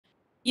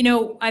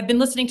I've been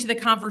listening to the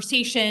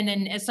conversation,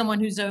 and as someone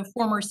who's a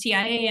former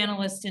CIA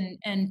analyst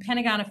and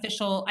Pentagon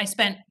official, I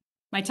spent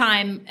my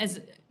time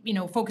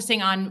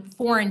focusing on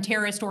foreign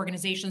terrorist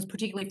organizations,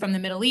 particularly from the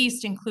Middle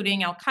East,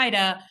 including Al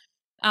Qaeda.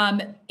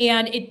 And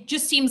it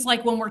just seems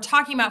like when we're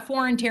talking about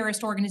foreign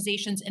terrorist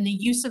organizations and the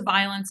use of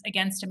violence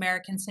against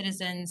American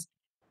citizens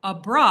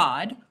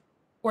abroad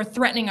or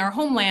threatening our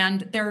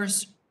homeland,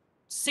 there's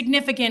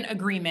significant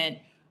agreement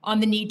on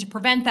the need to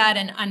prevent that,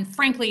 and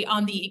frankly,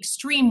 on the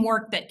extreme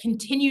work that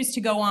continues to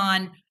go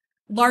on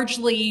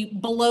largely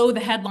below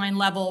the headline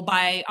level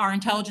by our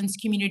intelligence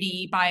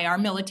community, by our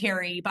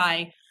military,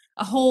 by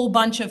a whole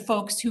bunch of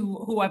folks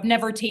who have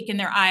never taken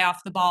their eye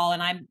off the ball.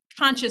 And I'm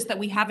conscious that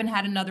we haven't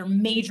had another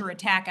major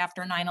attack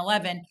after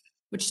 9/11,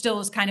 which still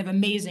is kind of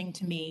amazing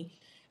to me.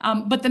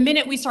 But the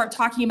minute we start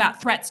talking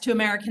about threats to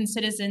American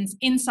citizens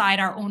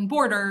inside our own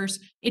borders,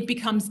 it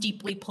becomes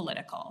deeply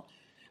political.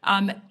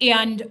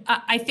 And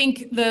I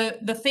think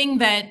the thing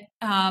that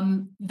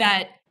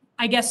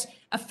I guess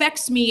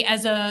affects me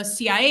as a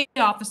CIA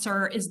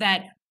officer is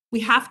that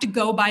we have to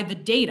go by the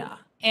data.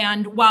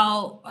 And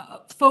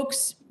while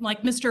folks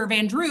like Mr.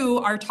 Van Drew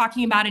are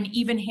talking about an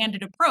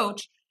even-handed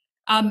approach,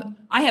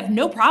 I have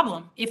no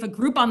problem if a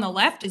group on the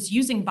left is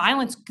using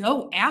violence,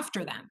 go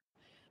after them.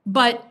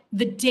 But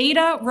the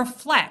data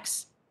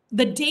reflects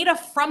the data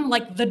from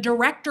like the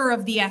director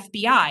of the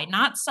FBI,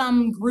 not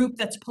some group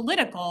that's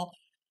political,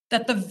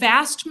 that the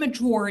vast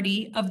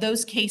majority of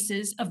those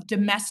cases of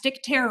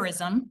domestic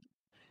terrorism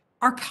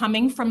are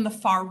coming from the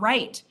far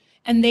right.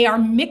 And they are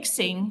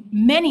mixing,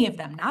 many of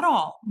them, not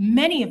all,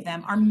 many of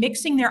them are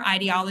mixing their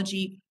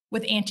ideology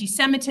with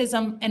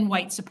anti-Semitism and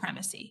white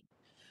supremacy.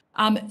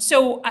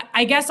 So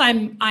I guess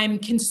I'm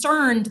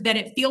concerned that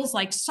it feels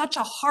like such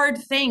a hard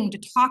thing to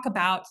talk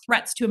about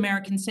threats to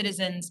American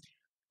citizens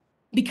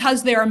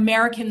because they're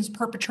Americans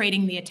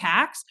perpetrating the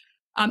attacks.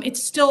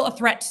 It's still a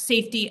threat to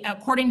safety.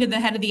 According to the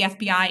head of the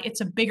FBI,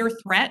 it's a bigger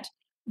threat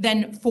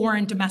than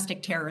foreign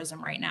domestic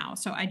terrorism right now.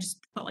 So I just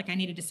felt like I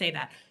needed to say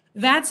that.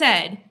 That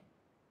said,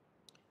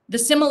 the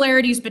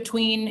similarities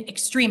between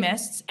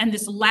extremists and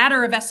this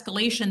ladder of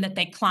escalation that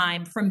they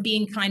climb from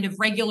being kind of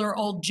regular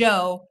old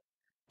Joe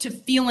to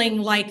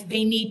feeling like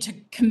they need to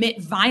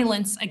commit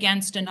violence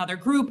against another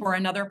group or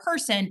another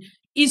person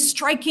is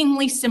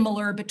strikingly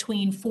similar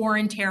between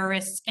foreign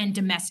terrorists and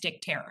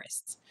domestic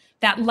terrorists.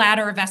 That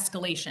ladder of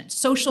escalation.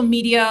 Social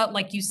media,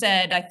 like you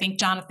said, I think,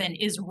 Jonathan,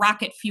 is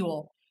rocket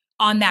fuel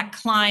on that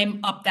climb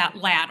up that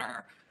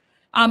ladder.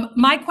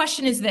 My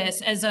question is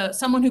this, as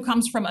someone who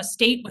comes from a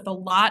state with a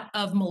lot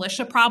of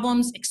militia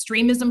problems,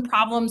 extremism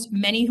problems,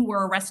 many who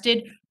were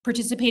arrested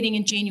participating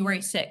in January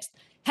 6th,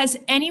 has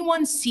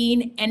anyone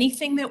seen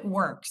anything that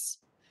works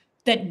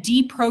that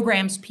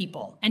deprograms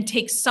people and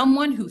takes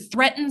someone who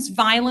threatens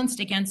violence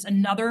against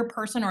another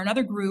person or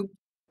another group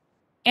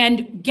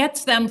and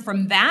gets them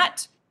from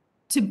that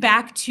to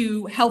back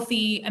to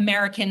healthy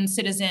American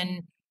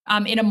citizen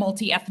in a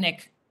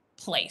multi-ethnic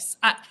place?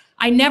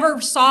 I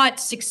never saw it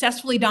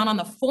successfully done on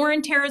the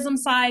foreign terrorism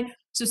side.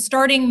 So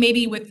starting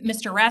maybe with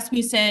Mr.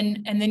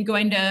 Rasmussen and then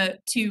going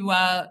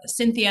to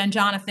Cynthia and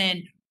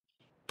Jonathan,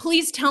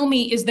 please tell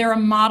me, is there a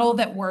model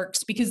that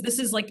works? Because this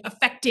is like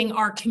affecting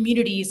our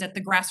communities at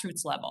the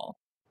grassroots level.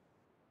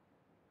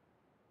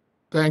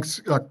 Thanks,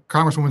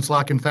 Congresswoman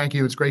Slotkin. Thank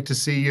you. It's great to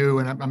see you,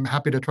 and I'm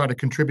happy to try to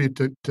contribute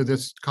to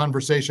this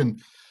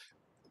conversation.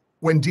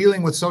 When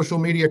dealing with social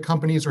media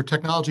companies or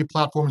technology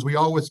platforms, we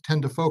always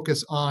tend to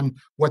focus on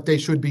what they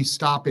should be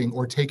stopping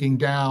or taking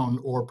down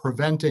or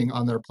preventing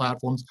on their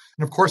platforms.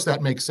 And of course,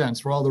 that makes sense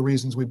for all the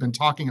reasons we've been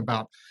talking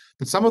about.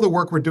 But some of the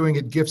work we're doing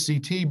at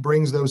GIFT-CT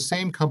brings those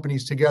same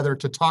companies together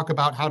to talk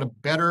about how to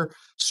better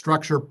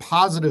structure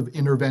positive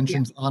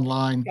interventions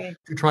online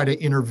to try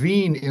to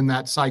intervene in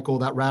that cycle,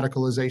 that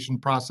radicalization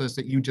process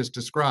that you just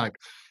described.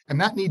 And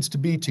that needs to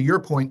be, to your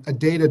point, a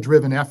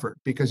data-driven effort,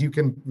 because you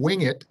can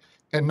wing it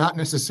and not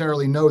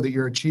necessarily know that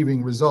you're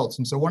achieving results.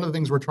 And so one of the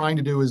things we're trying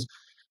to do is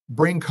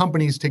bring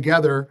companies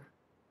together,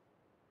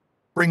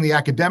 bring the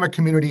academic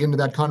community into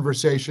that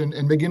conversation,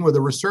 and begin with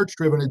a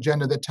research-driven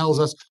agenda that tells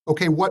us,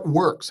 okay, what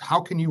works? How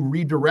can you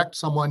redirect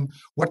someone?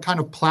 What kind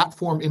of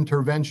platform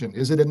intervention?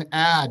 Is it an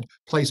ad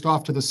placed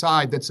off to the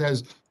side that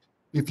says,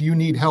 if you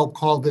need help,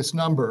 call this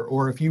number,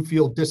 or if you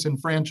feel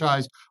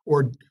disenfranchised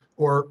or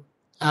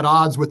at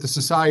odds with the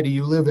society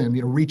you live in,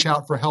 reach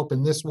out for help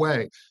in this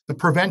way? The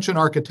prevention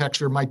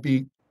architecture might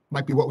be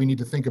what we need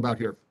to think about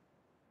here.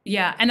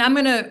 Yeah, and I'm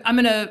gonna.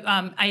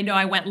 I know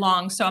I went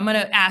long, so I'm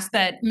gonna ask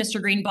that Mr.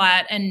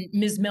 Greenblatt and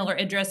Ms.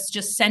 Miller-Idris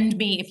just send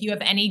me, if you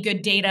have any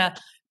good data,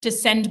 to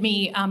send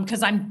me,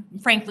 because I'm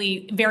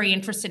frankly very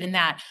interested in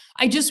that.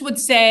 I just would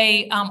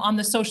say on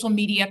the social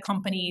media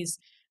companies,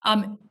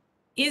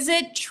 is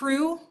it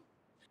true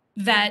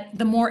that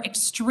the more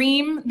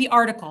extreme the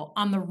article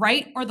on the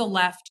right or the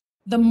left,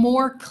 the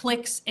more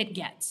clicks it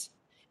gets?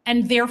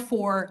 And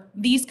therefore,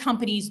 these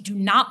companies do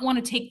not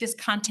want to take this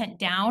content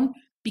down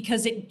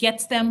because it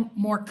gets them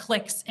more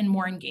clicks and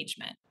more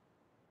engagement.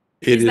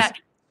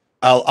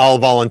 I'll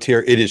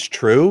volunteer. It is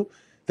true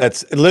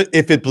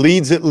If it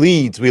bleeds, it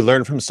leads. We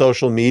learn from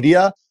social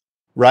media,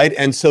 right?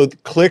 And so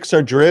clicks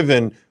are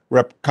driven,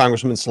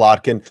 Congressman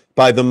Slotkin,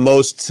 by the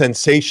most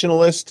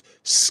sensationalist,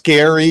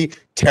 scary,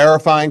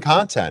 terrifying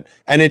content.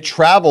 And it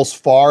travels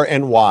far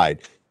and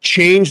wide.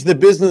 Change the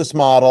business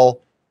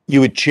model,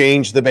 you would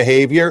change the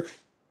behavior.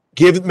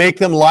 Make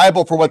them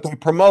liable for what they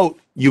promote,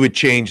 you would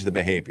change the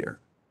behavior.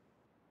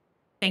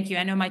 Thank you.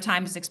 I know my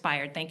time has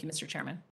expired. Thank you, Mr. Chairman.